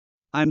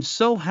I'm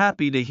so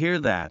happy to hear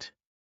that.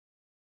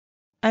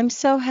 I'm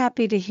so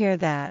happy to hear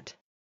that.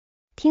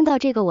 听到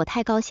这个我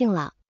太高兴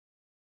了。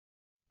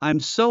I'm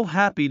so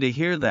happy to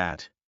hear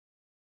that.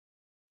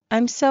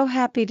 I'm so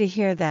happy to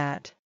hear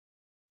that.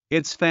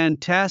 It's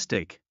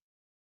fantastic.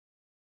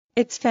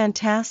 It's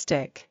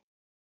fantastic.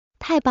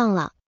 太棒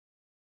了。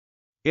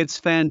It's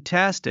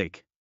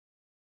fantastic.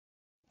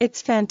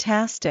 It's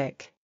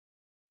fantastic.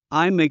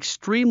 I'm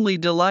extremely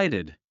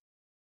delighted.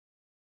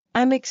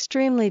 I'm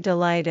extremely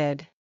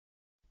delighted.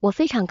 我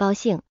非常高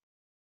兴。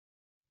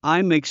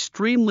I'm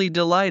extremely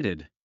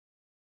delighted.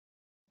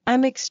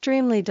 I'm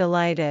extremely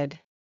delighted.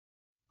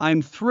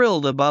 I'm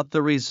thrilled about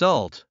the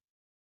result.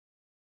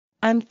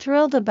 I'm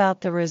thrilled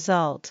about the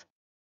result.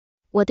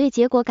 我对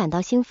结果感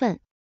到兴奋。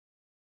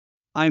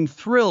I'm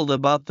thrilled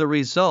about the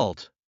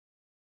result.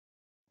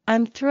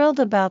 I'm thrilled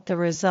about the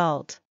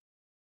result.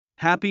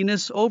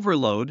 Happiness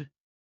overload.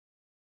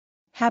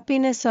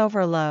 Happiness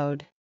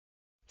overload.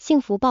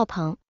 幸福爆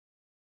棚。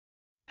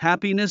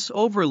Happiness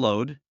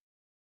overload.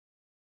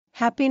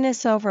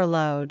 Happiness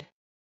overload.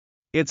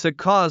 It's a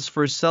cause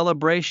for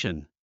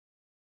celebration.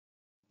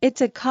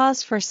 It's a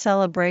cause for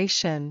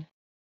celebration.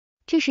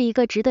 这是一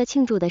个值得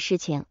庆祝的事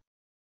情。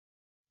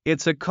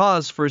It's a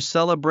cause for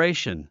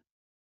celebration.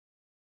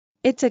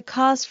 It's a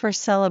cause for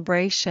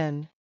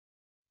celebration.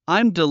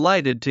 I'm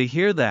delighted to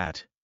hear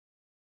that.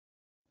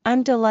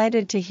 I'm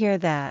delighted to hear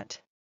that.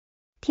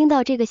 听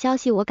到这个消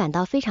息我感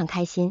到非常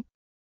开心。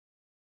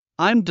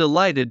I'm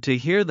delighted to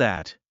hear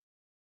that.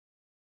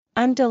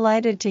 I'm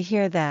delighted to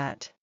hear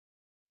that.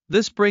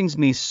 This brings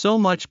me so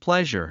much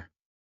pleasure.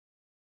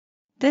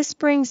 This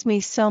brings me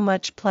so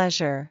much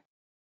pleasure.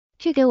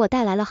 这给我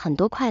带来了很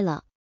多快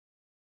乐。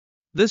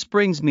This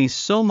brings me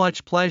so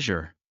much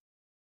pleasure.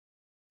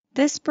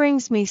 This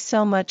brings me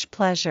so much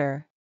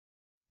pleasure.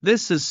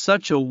 This is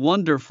such a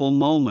wonderful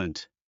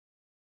moment.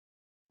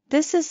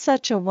 This is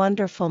such a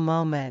wonderful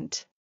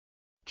moment.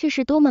 这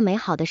是多么美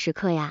好的时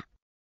刻呀！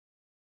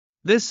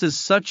 This is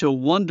such a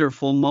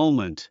wonderful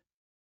moment.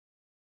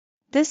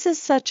 This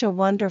is such a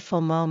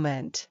wonderful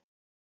moment.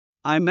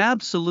 I'm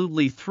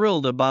absolutely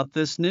thrilled about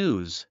this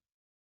news.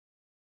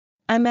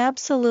 I'm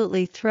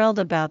absolutely thrilled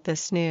about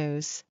this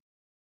news.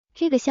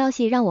 这个消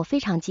息让我非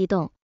常激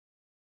动。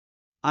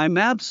I'm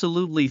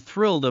absolutely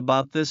thrilled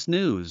about this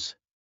news.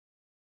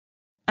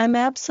 I'm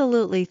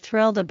absolutely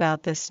thrilled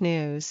about this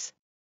news.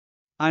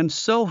 I'm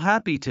so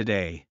happy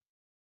today.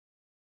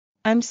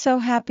 I'm so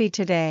happy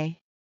today.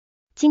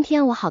 今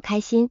天我好开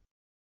心。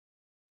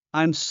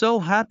 I'm so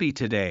happy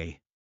today.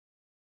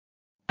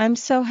 I'm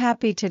so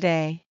happy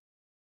today.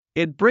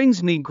 It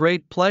brings me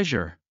great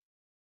pleasure.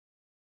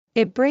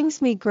 It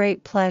brings me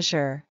great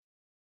pleasure.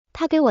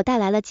 它给我带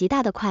来了极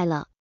大的快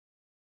乐。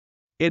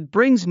 It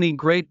brings me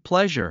great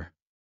pleasure.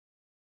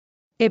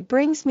 It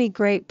brings me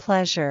great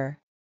pleasure.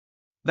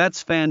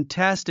 That's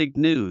fantastic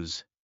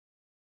news.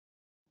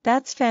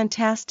 That's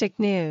fantastic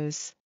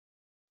news.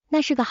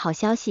 那是个好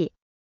消息。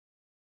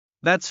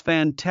 That's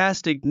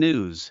fantastic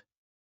news.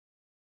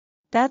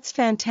 That's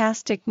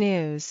fantastic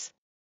news.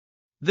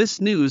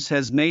 This news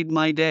has made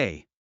my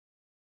day.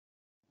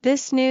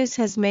 This news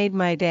has made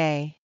my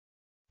day.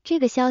 这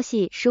个消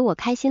息使我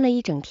开心了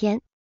一整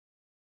天。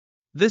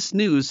 This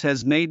news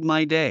has made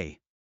my day.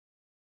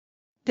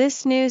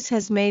 This news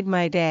has made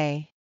my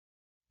day.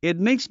 It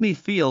makes me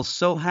feel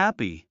so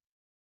happy.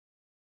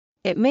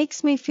 It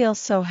makes me feel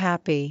so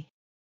happy.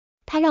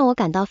 它让我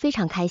感到非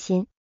常开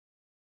心。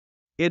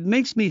 It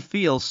makes me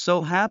feel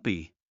so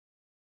happy.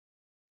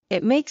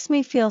 It makes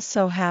me feel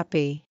so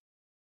happy.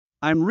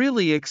 I'm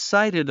really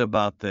excited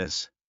about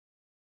this.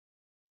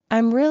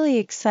 I'm really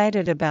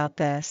excited about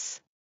this.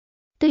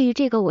 对于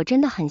这个我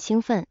真的很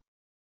兴奋。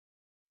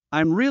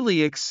 I'm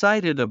really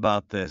excited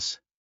about this.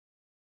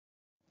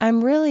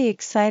 I'm really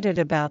excited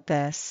about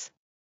this.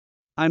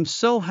 I'm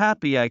so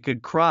happy I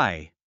could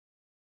cry.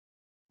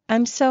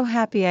 I'm so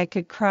happy I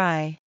could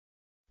cry.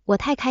 我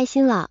太开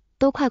心了，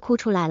都快哭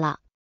出来了。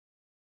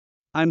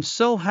 I'm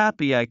so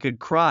happy I could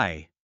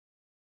cry.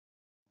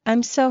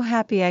 I'm so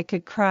happy I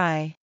could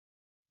cry.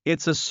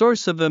 It's a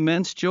source of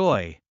immense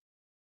joy.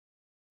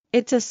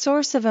 It's a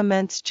source of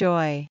immense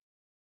joy.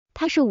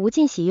 它是无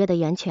尽喜悦的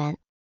源泉。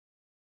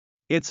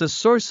 It's a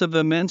source of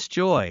immense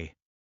joy.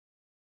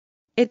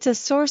 It's a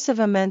source of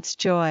immense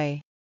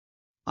joy.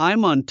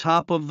 I'm on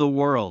top of the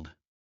world.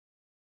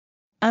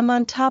 I'm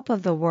on top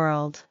of the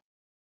world.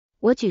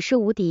 我举世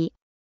无敌。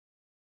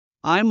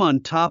 I'm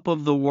on top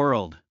of the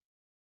world.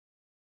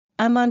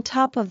 I'm on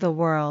top of the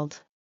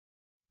world.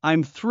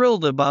 I'm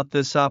thrilled about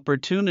this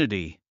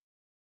opportunity.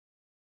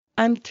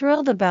 I'm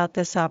thrilled about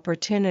this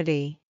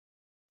opportunity.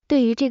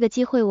 对于这个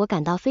机会我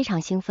感到非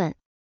常兴奋。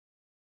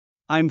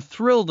 I'm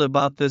thrilled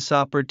about this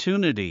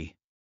opportunity.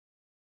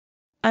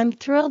 I'm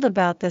thrilled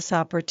about this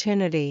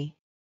opportunity.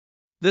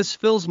 This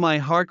fills my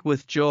heart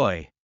with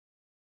joy.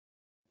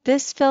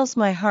 This fills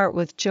my heart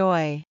with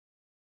joy.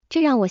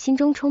 这让我心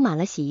中充满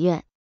了喜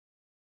悦。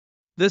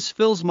 This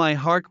fills my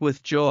heart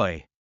with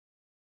joy.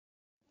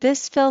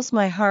 This fills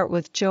my heart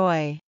with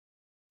joy.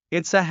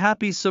 It's a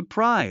happy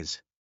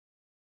surprise.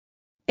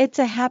 It's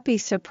a happy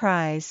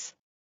surprise.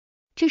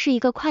 这是一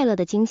个快乐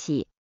的惊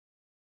喜。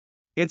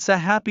It's a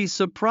happy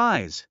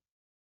surprise.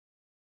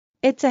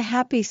 It's a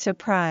happy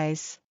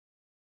surprise.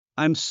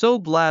 I'm so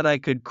glad I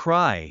could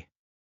cry.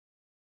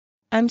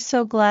 I'm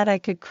so glad I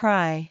could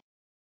cry.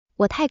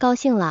 我太高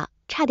兴了，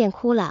差点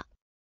哭了。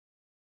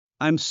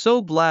I'm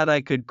so glad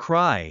I could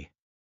cry.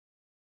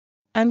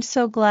 I'm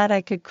so glad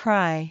I could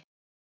cry.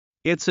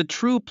 It's a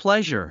true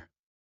pleasure.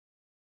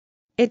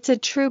 It's a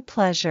true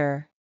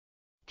pleasure.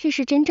 这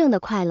是真正的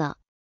快乐。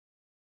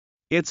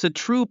It's a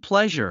true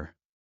pleasure.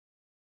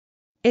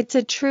 It's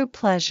a true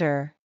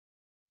pleasure.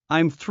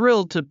 I'm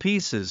thrilled to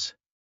pieces.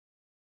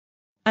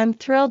 I'm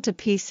thrilled to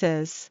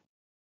pieces.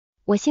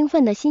 我兴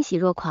奋得欣喜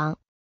若狂。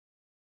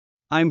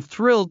I'm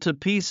thrilled to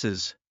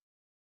pieces.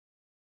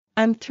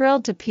 I'm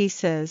thrilled to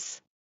pieces.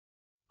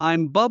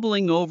 I'm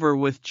bubbling over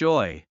with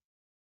joy.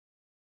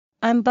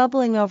 I'm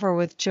bubbling over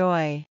with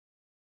joy.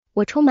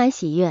 我充满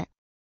喜悦。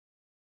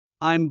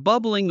I'm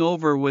bubbling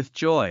over with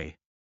joy.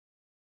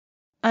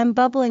 I'm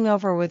bubbling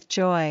over with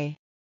joy.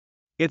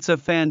 It's a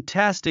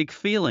fantastic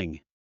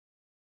feeling.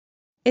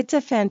 It's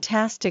a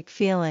fantastic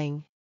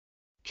feeling.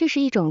 这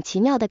是一种奇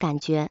妙的感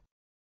觉。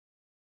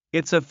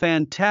It's a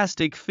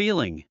fantastic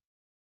feeling.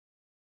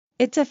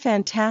 It's a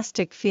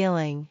fantastic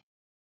feeling.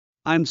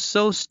 I'm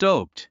so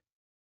stoked.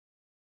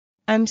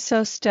 I'm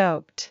so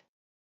stoked.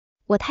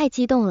 我太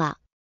激动了。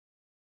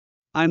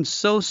I'm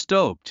so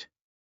stoked.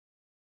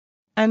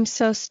 I'm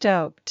so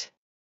stoked.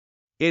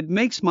 It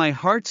makes my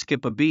heart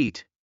skip a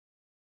beat.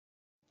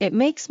 It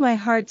makes my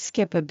heart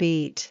skip a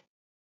beat.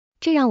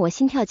 这让我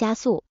心跳加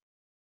速。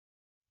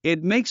It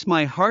makes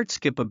my heart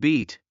skip a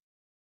beat.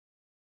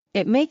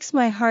 It makes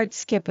my heart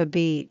skip a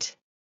beat.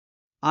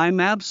 I'm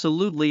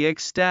absolutely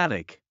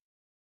ecstatic.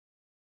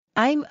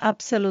 I'm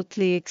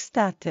absolutely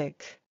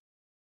ecstatic.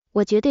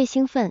 我绝对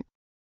兴奋。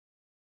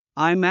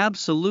I'm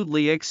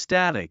absolutely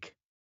ecstatic.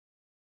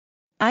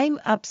 I'm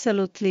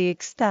absolutely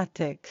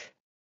ecstatic.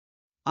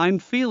 I'm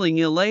feeling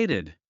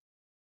elated.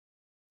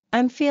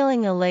 I'm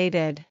feeling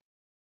elated.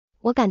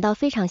 我感到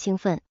非常兴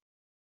奋。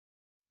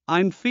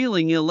I'm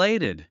feeling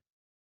elated.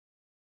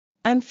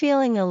 I'm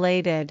feeling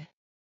elated.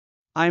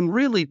 I'm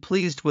really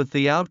pleased with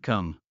the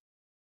outcome.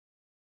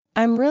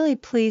 I'm really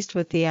pleased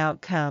with the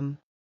outcome.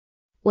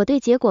 我对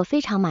结果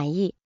非常满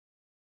意。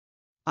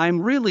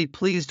I'm really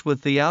pleased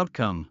with the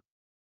outcome.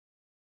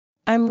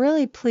 I'm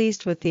really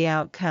pleased with the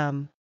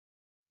outcome.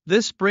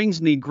 This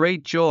brings me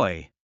great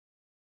joy.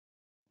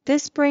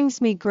 This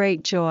brings me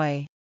great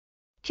joy.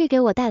 这给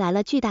我带来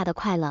了巨大的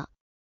快乐。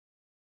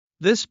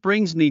This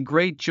brings me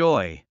great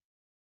joy.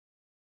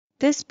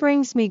 This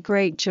brings me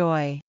great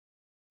joy.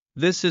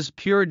 This is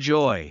pure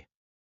joy.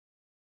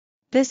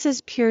 This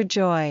is pure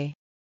joy.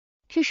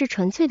 这是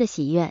纯粹的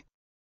喜悦。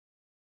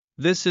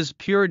This is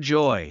pure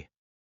joy.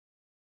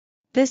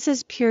 This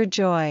is pure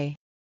joy.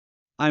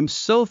 I'm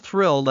so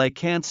thrilled I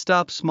can't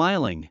stop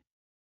smiling.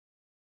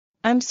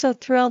 I'm so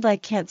thrilled I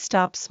can't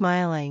stop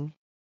smiling.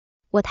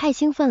 我太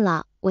兴奋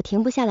了，我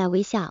停不下来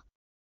微笑。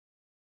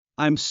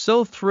I'm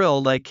so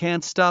thrilled I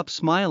can't stop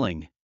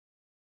smiling.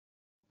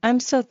 I'm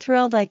so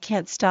thrilled I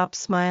can't stop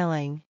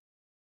smiling.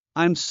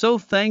 I'm so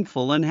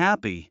thankful and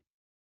happy.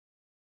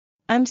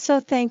 I'm so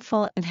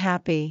thankful and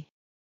happy.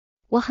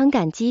 我很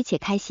感激且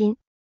开心。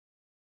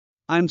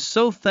I'm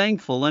so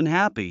thankful and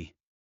happy.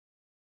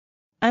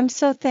 I'm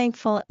so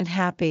thankful and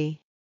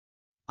happy.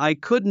 I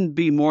couldn't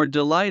be more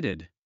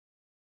delighted.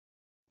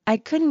 I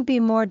couldn't be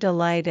more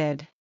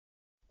delighted.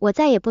 我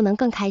再也不能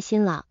更开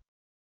心了。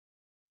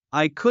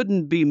I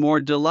couldn't be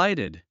more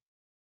delighted.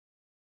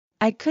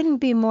 I couldn't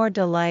be more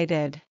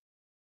delighted.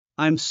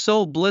 I'm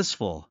so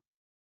blissful.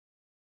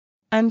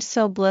 I'm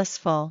so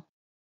blissful.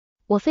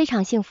 我非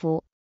常幸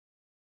福。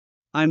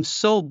I'm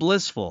so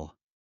blissful.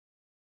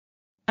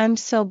 I'm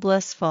so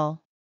blissful.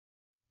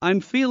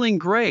 I'm feeling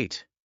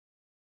great.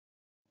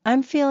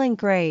 I'm feeling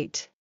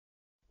great.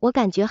 我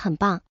感觉很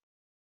棒。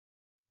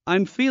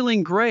I'm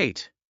feeling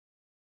great.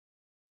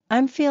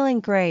 I'm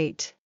feeling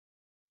great.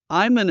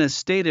 I'm in a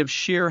state of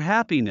sheer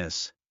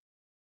happiness.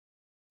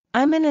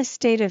 I'm in a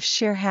state of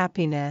sheer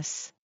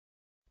happiness.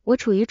 我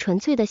处于纯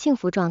粹的幸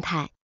福状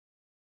态。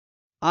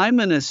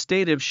I'm in a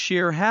state of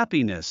sheer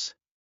happiness.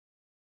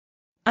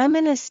 I'm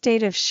in a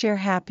state of sheer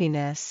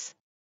happiness.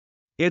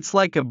 It's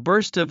like a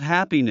burst of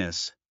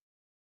happiness.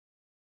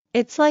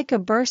 It's like a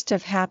burst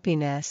of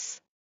happiness.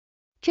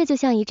 这就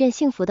像一阵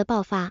幸福的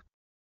爆发。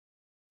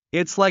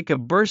It's like a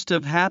burst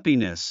of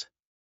happiness.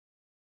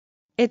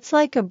 It's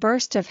like a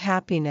burst of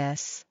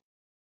happiness.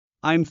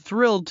 I'm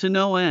thrilled to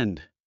no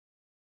end.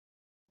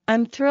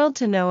 I'm thrilled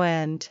to no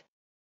end.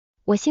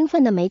 我兴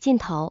奋得没尽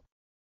头。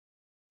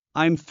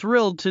I'm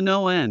thrilled to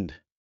no end.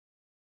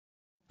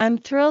 I'm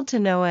thrilled to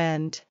no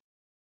end.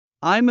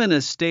 I'm in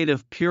a state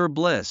of pure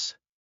bliss.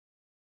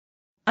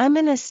 I'm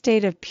in a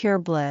state of pure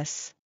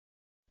bliss.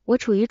 我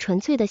处于纯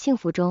粹的幸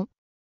福中。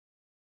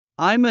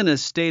I'm in a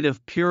state of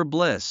pure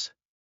bliss.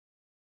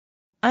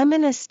 I'm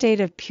in a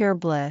state of pure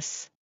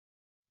bliss.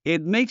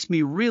 It makes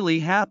me really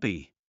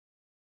happy.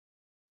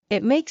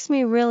 It makes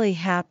me really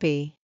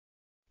happy.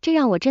 这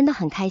让我真的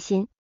很开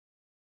心。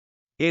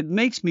It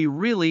makes me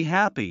really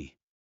happy.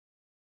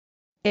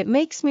 It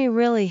makes me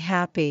really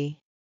happy.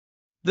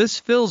 This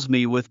fills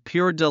me with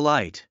pure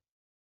delight.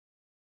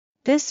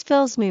 This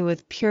fills me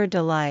with pure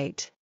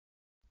delight.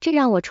 这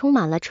让我充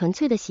满了纯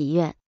粹的喜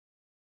悦。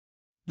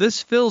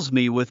This fills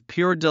me with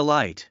pure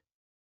delight.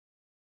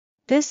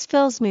 This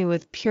fills me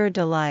with pure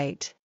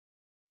delight.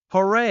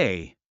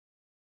 Hooray!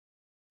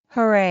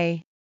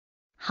 Hooray!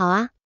 好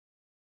啊，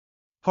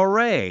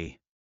 Hooray!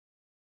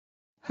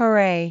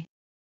 Hooray!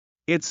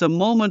 It's a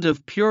moment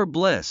of pure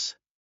bliss.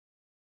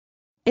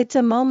 It's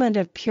a moment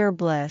of pure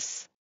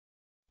bliss.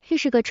 这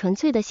是个纯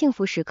粹的幸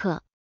福时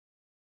刻。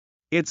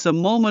It's a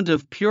moment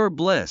of pure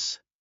bliss.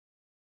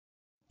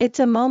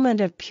 It's a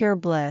moment of pure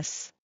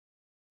bliss.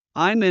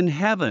 I'm in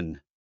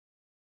heaven.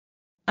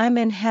 I'm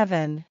in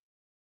heaven.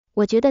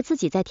 我觉得自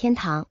己在天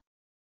堂。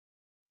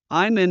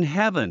I'm in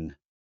heaven.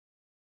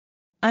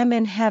 I'm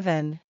in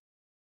heaven.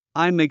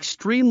 I'm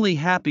extremely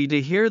happy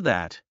to hear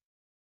that.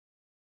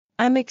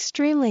 I'm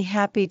extremely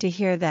happy to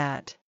hear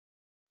that.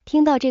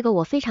 听到这个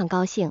我非常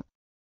高兴。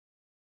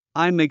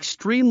I'm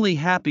extremely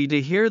happy to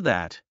hear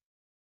that.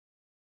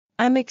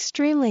 I'm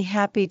extremely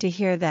happy to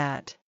hear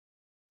that.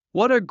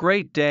 What a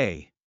great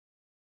day.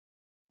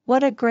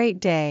 What a great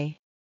day.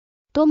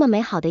 多么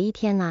美好的一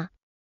天啊！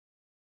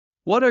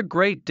 What a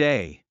great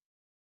day.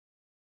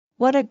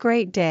 What a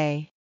great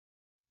day.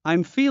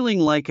 I'm feeling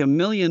like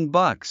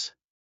 $1,000,000.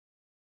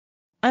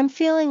 I'm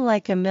feeling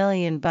like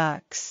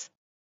 $1,000,000.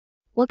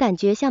 我感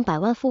觉像百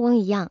万富翁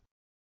一样。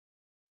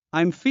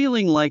 I'm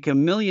feeling like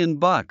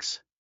 $1,000,000.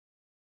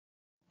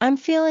 I'm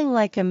feeling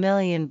like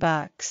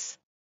 $1,000,000.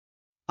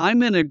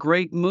 I'm in a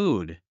great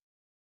mood.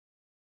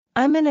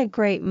 I'm in a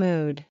great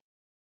mood.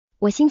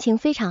 我心情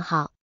非常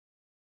好。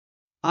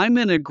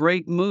 I'm in a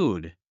great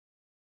mood.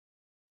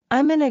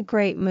 I'm in a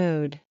great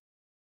mood.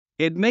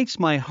 It makes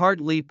my heart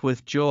leap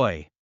with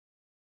joy.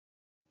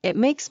 It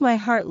makes my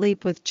heart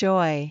leap with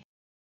joy.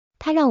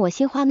 它让我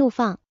心花怒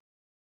放。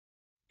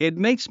 It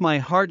makes my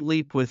heart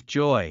leap with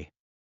joy.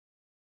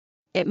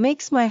 It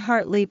makes my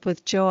heart leap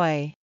with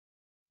joy.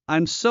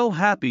 I'm so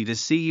happy to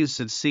see you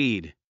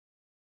succeed.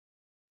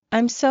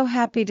 I'm so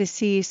happy to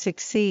see you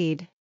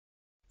succeed.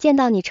 见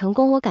到你成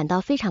功，我感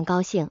到非常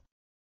高兴。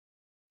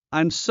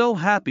 I'm so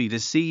happy to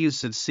see you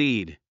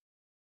succeed.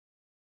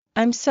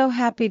 I'm so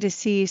happy to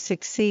see you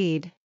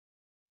succeed.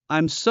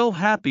 I'm so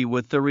happy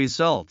with the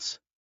results.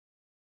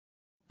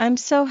 I'm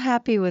so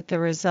happy with the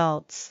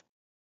results.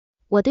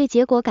 我对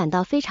结果感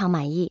到非常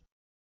满意。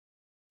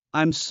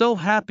 I'm so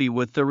happy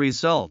with the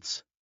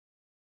results.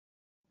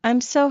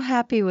 I'm so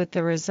happy with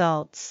the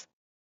results.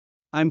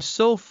 I'm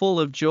so full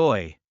of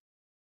joy.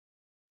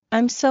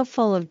 I'm so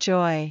full of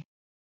joy.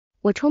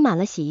 我充满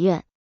了喜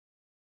悦。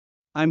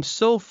 I'm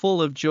so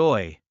full of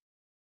joy.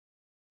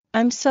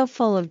 I'm so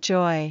full of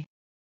joy.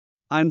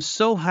 I'm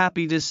so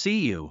happy to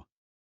see you.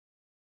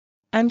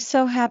 I'm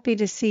so happy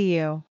to see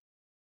you.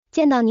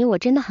 见到你我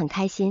真的很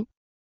开心。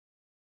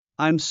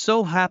 I'm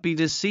so happy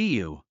to see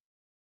you.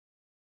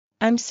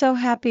 I'm so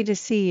happy to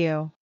see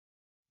you.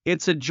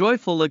 It's a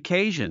joyful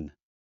occasion.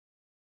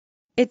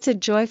 It's a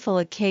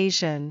joyful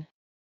occasion.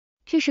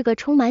 这是个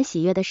充满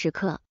喜悦的时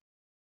刻。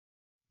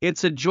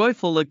 It's a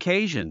joyful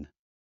occasion.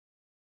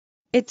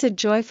 It's a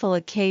joyful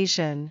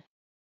occasion.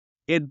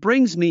 It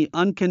brings me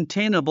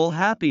uncontainable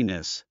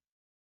happiness.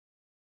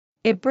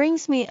 It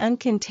brings me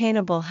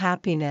uncontainable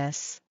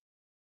happiness.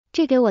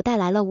 这给我带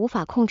来了无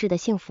法控制的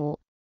幸福。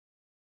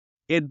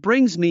 It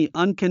brings me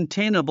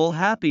uncontainable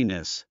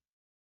happiness.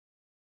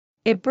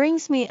 It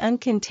brings me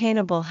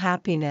uncontainable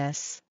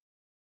happiness.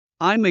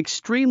 I'm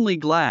extremely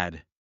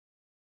glad.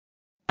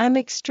 I'm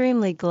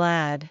extremely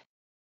glad.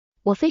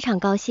 我非常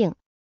高兴。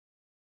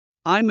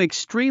 I'm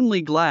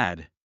extremely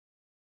glad.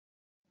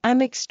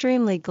 I'm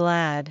extremely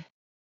glad.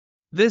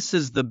 This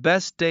is the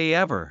best day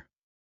ever.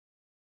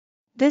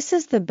 This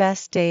is the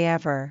best day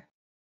ever.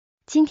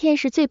 今天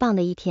是最棒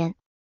的一天。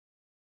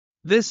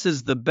 This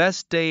is the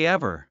best day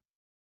ever.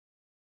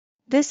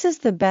 This is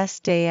the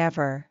best day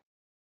ever.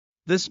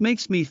 This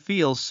makes me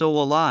feel so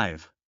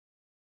alive.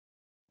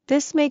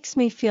 This makes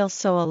me feel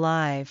so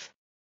alive.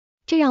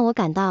 这让我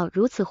感到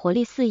如此活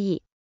力四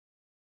溢。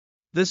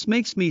 This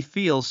makes me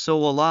feel so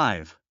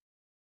alive.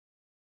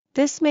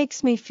 This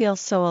makes me feel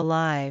so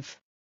alive.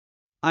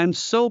 I'm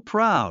so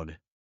proud.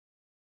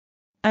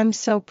 I'm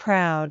so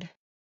proud.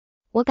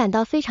 我感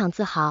到非常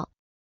自豪。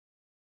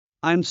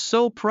 I'm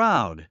so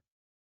proud.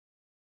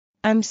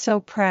 I'm so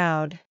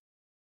proud.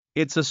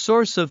 It's a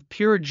source of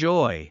pure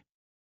joy.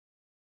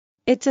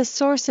 It's a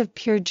source of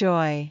pure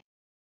joy.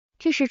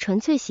 这是纯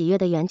粹喜悦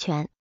的源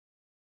泉。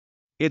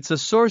 It's a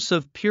source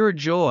of pure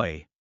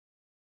joy.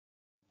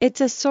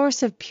 It's a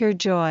source of pure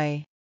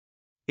joy.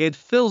 It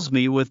fills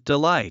me with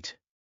delight.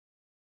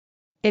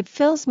 It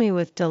fills me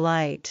with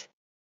delight.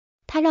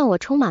 它让我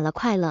充满了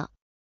快乐。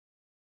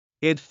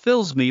 It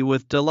fills me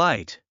with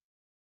delight.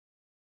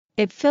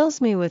 It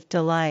fills me with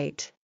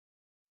delight.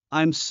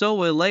 I'm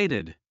so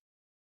elated.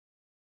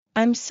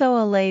 I'm so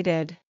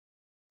elated.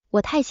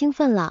 我太兴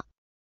奋了。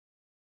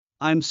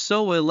 I'm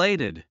so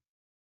elated.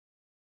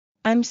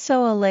 I'm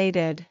so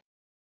elated.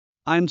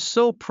 I'm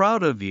so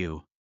proud of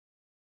you.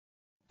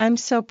 I'm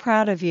so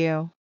proud of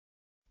you.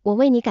 我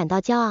为你感到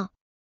骄傲。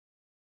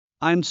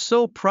I'm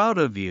so proud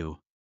of you.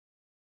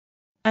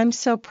 I'm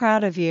so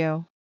proud of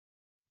you.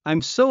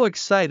 I'm so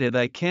excited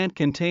I can't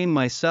contain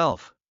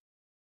myself.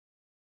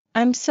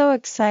 I'm so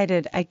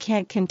excited I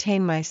can't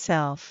contain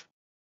myself.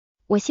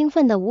 我兴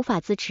奋得无法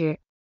自持。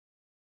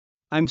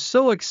I'm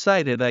so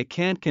excited I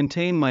can't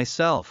contain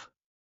myself.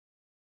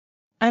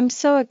 I'm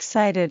so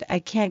excited I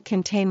can't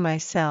contain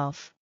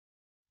myself.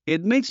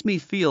 It makes me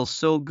feel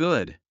so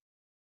good.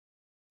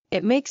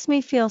 It makes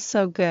me feel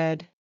so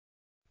good.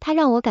 它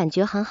让我感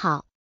觉很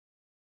好。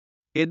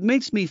It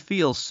makes me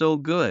feel so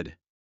good.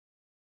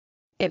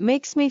 It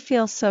makes me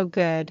feel so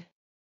good.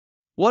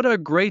 What a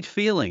great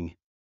feeling.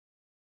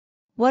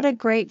 What a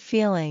great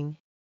feeling.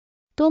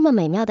 多么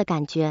美妙的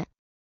感觉。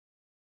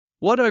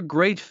What a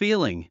great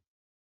feeling.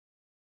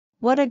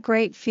 What a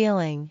great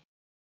feeling.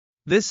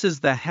 This is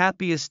the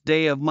happiest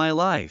day of my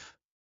life.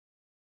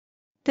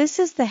 This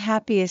is the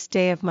happiest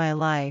day of my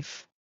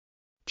life.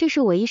 这是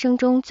我一生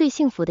中最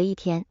幸福的一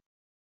天。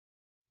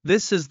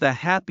This is the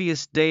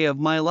happiest day of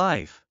my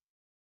life.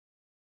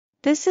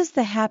 This is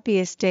the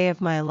happiest day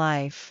of my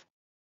life.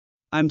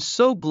 I'm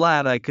so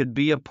glad I could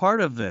be a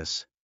part of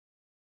this.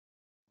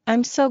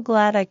 I'm so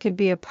glad I could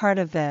be a part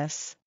of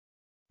this.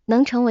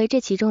 能成为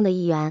这其中的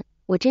一员，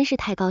我真是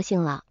太高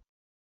兴了。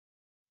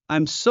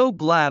I'm so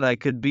glad I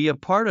could be a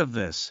part of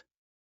this.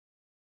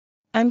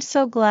 I'm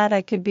so glad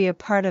I could be a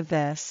part of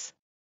this.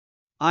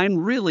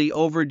 I'm really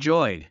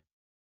overjoyed.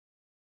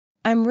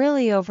 I'm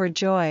really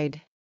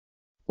overjoyed.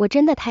 我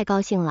真的太高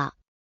兴了。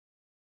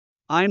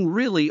I'm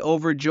really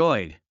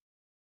overjoyed.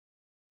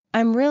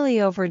 I'm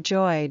really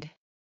overjoyed.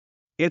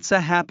 It's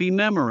a happy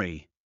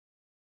memory.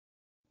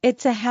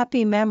 It's a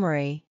happy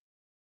memory.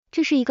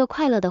 这是一个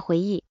快乐的回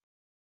忆。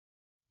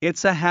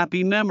It's a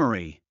happy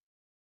memory.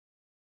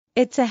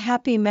 It's a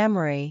happy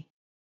memory.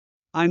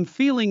 I'm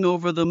feeling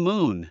over the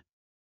moon.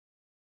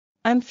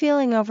 I'm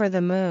feeling over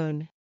the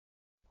moon.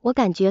 我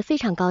感觉非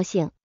常高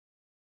兴。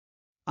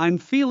I'm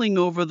feeling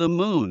over the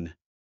moon.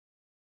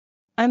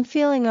 I'm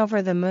feeling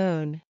over the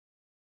moon.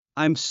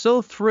 I'm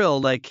so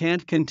thrilled I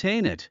can't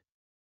contain it.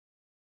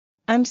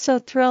 I'm so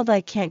thrilled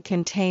I can't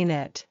contain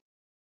it.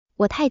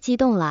 我太激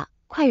动了，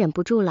快忍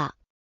不住了。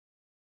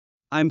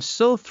I'm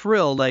so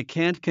thrilled I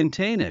can't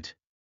contain it.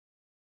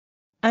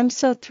 I'm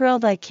so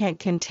thrilled I can't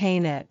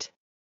contain it.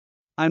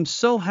 I'm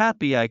so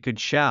happy I could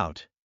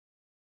shout.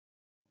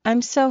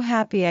 I'm so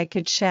happy I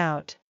could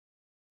shout.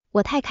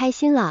 我太开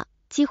心了，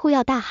几乎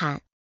要大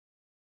喊。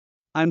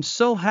I'm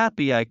so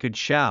happy I could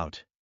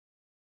shout.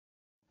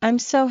 I'm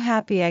so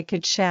happy I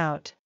could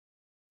shout.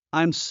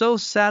 I'm so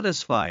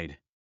satisfied.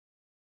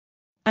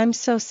 I'm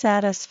so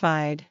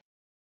satisfied.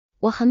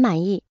 我很满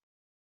意。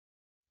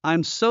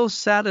I'm so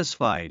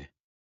satisfied.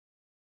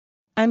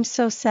 I'm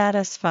so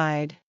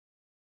satisfied.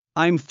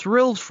 I'm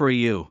thrilled for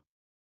you.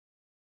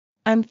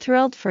 I'm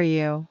thrilled for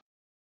you.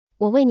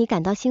 我为你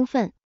感到兴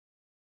奋。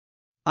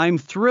I'm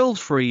thrilled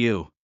for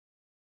you.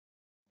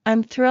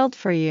 I'm thrilled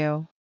for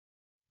you.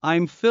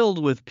 I'm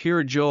filled with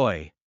pure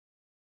joy.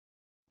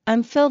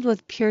 I'm filled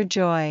with pure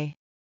joy.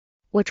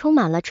 我充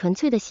满了纯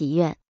粹的喜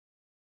悦。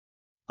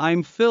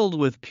I'm filled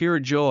with pure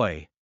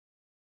joy.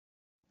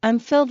 I'm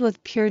filled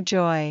with pure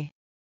joy.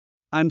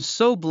 I'm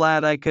so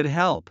glad I could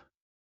help.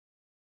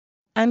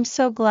 I'm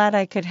so glad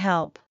I could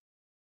help.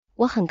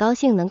 我很高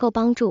兴能够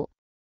帮助。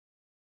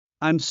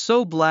I'm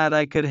so glad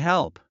I could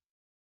help.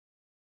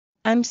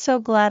 I'm so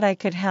glad I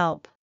could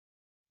help.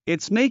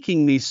 It's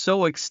making me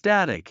so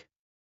ecstatic.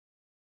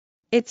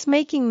 It's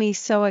making me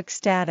so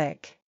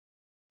ecstatic.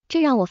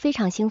 这让我非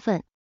常兴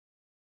奋。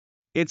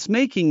It's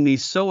making me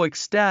so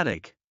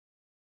ecstatic.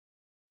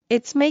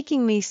 It's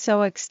making me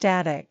so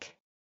ecstatic.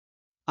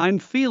 I'm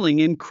feeling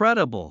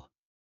incredible.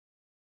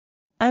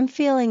 I'm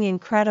feeling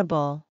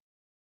incredible.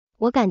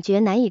 我感觉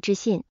难以置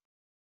信。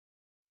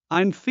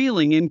I'm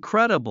feeling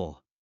incredible.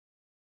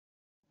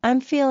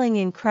 I'm feeling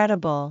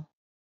incredible.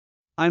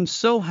 I'm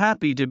so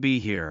happy to be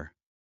here.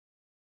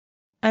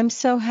 I'm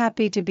so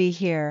happy to be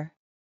here.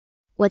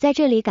 我在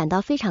这里感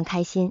到非常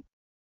开心。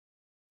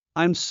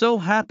I'm so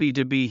happy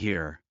to be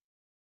here.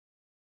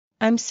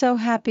 I'm so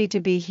happy to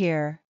be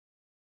here.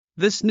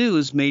 This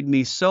news made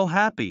me so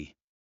happy.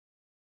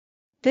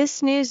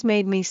 This news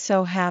made me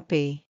so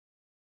happy.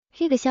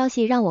 这个消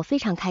息让我非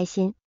常开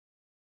心。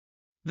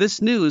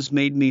This news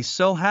made me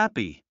so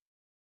happy.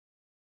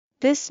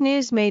 This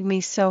news made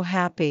me so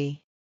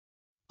happy.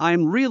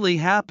 I'm really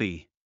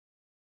happy.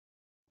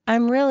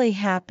 I'm really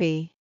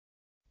happy.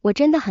 我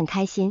真的很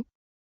开心。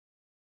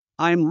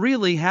I'm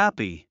really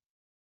happy.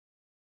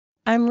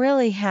 I'm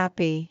really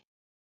happy.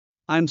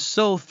 I'm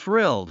so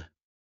thrilled.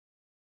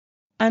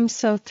 I'm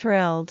so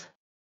thrilled.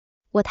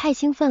 我太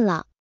兴奋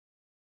了。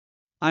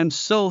I'm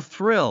so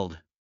thrilled.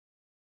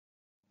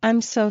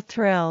 I'm so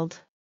thrilled.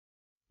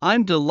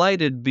 I'm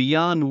delighted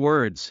beyond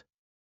words.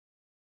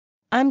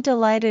 I'm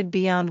delighted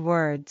beyond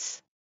words.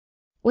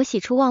 我喜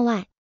出望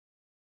外。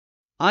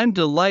I'm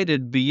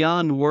delighted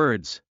beyond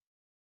words.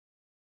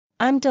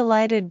 I'm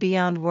delighted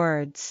beyond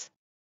words.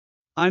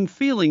 I'm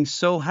feeling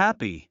so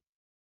happy.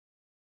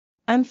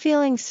 I'm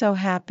feeling so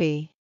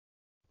happy.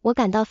 我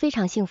感到非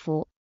常幸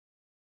福。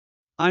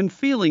I'm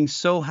feeling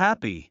so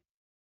happy.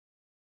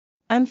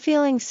 I'm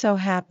feeling so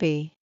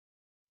happy.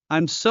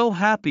 I'm so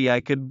happy I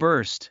could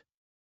burst.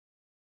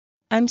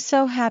 I'm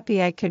so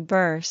happy I could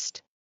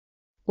burst.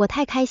 我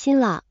太开心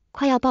了，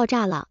快要爆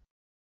炸了。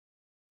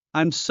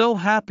I'm so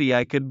happy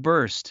I could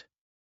burst.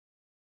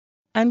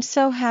 I'm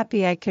so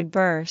happy I could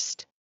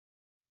burst.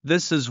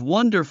 This is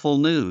wonderful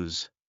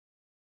news.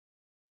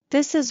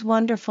 This is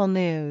wonderful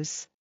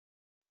news.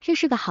 这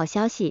是个好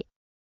消息。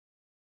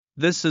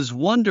This is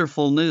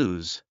wonderful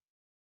news.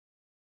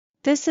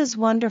 This is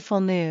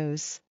wonderful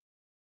news.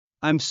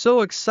 I'm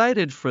so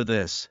excited for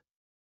this.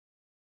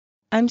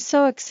 I'm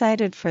so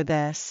excited for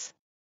this.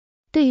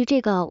 对于这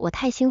个，我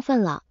太兴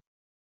奋了。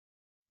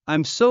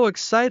I'm so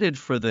excited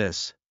for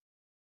this.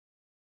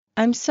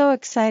 I'm so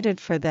excited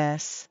for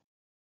this.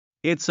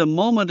 It's a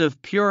moment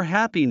of pure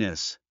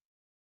happiness.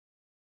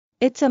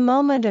 It's a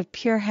moment of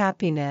pure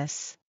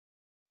happiness.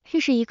 这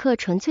是一刻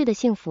纯粹的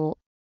幸福。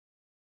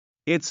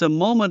It's a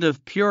moment of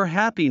pure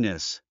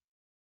happiness.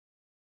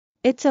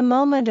 It's a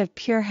moment of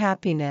pure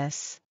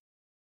happiness.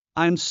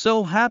 I'm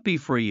so happy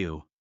for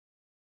you.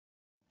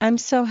 I'm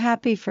so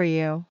happy for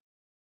you.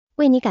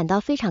 为你感到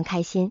非常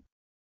开心。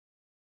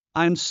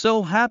I'm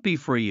so happy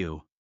for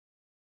you.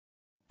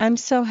 I'm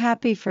so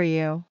happy for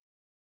you.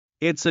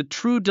 It's a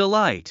true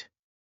delight.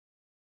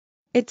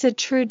 It's a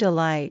true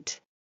delight.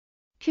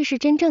 这是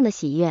真正的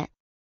喜悦。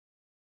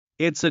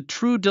It's a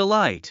true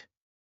delight.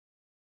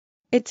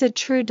 It's a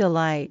true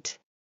delight.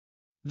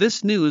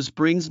 This news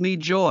brings me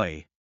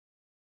joy.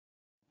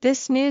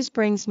 This news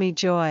brings me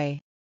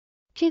joy.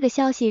 这个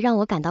消息让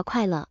我感到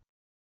快乐。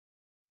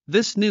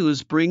This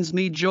news brings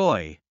me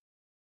joy.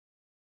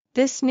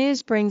 This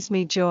news brings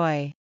me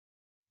joy.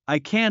 I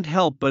can't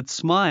help but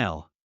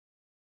smile.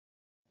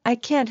 I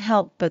can't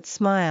help but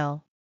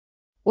smile.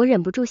 我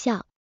忍不住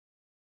笑。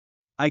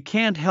I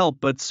can't help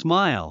but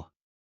smile.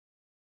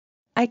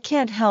 I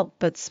can't help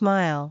but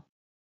smile.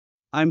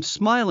 I'm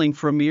smiling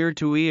from ear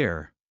to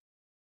ear.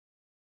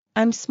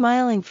 I'm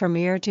smiling from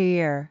ear to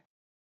ear.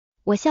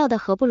 我笑得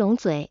合不拢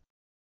嘴。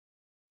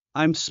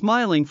I'm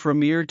smiling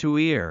from ear to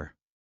ear.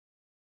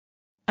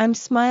 I'm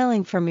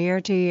smiling from ear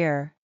to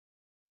ear.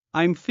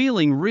 I'm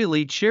feeling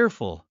really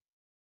cheerful.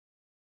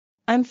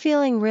 I'm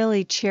feeling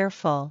really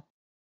cheerful.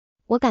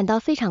 我感到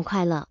非常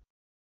快乐。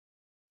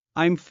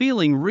I'm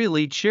feeling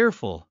really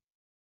cheerful.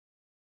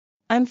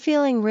 I'm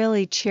feeling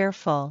really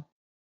cheerful.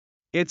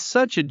 It's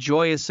such a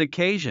joyous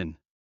occasion.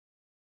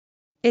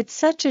 It's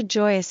such a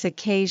joyous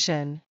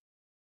occasion.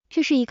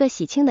 这是一个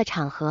喜庆的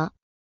场合。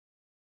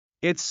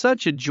It's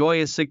such a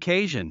joyous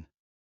occasion.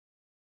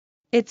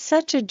 It's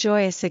such a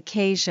joyous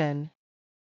occasion.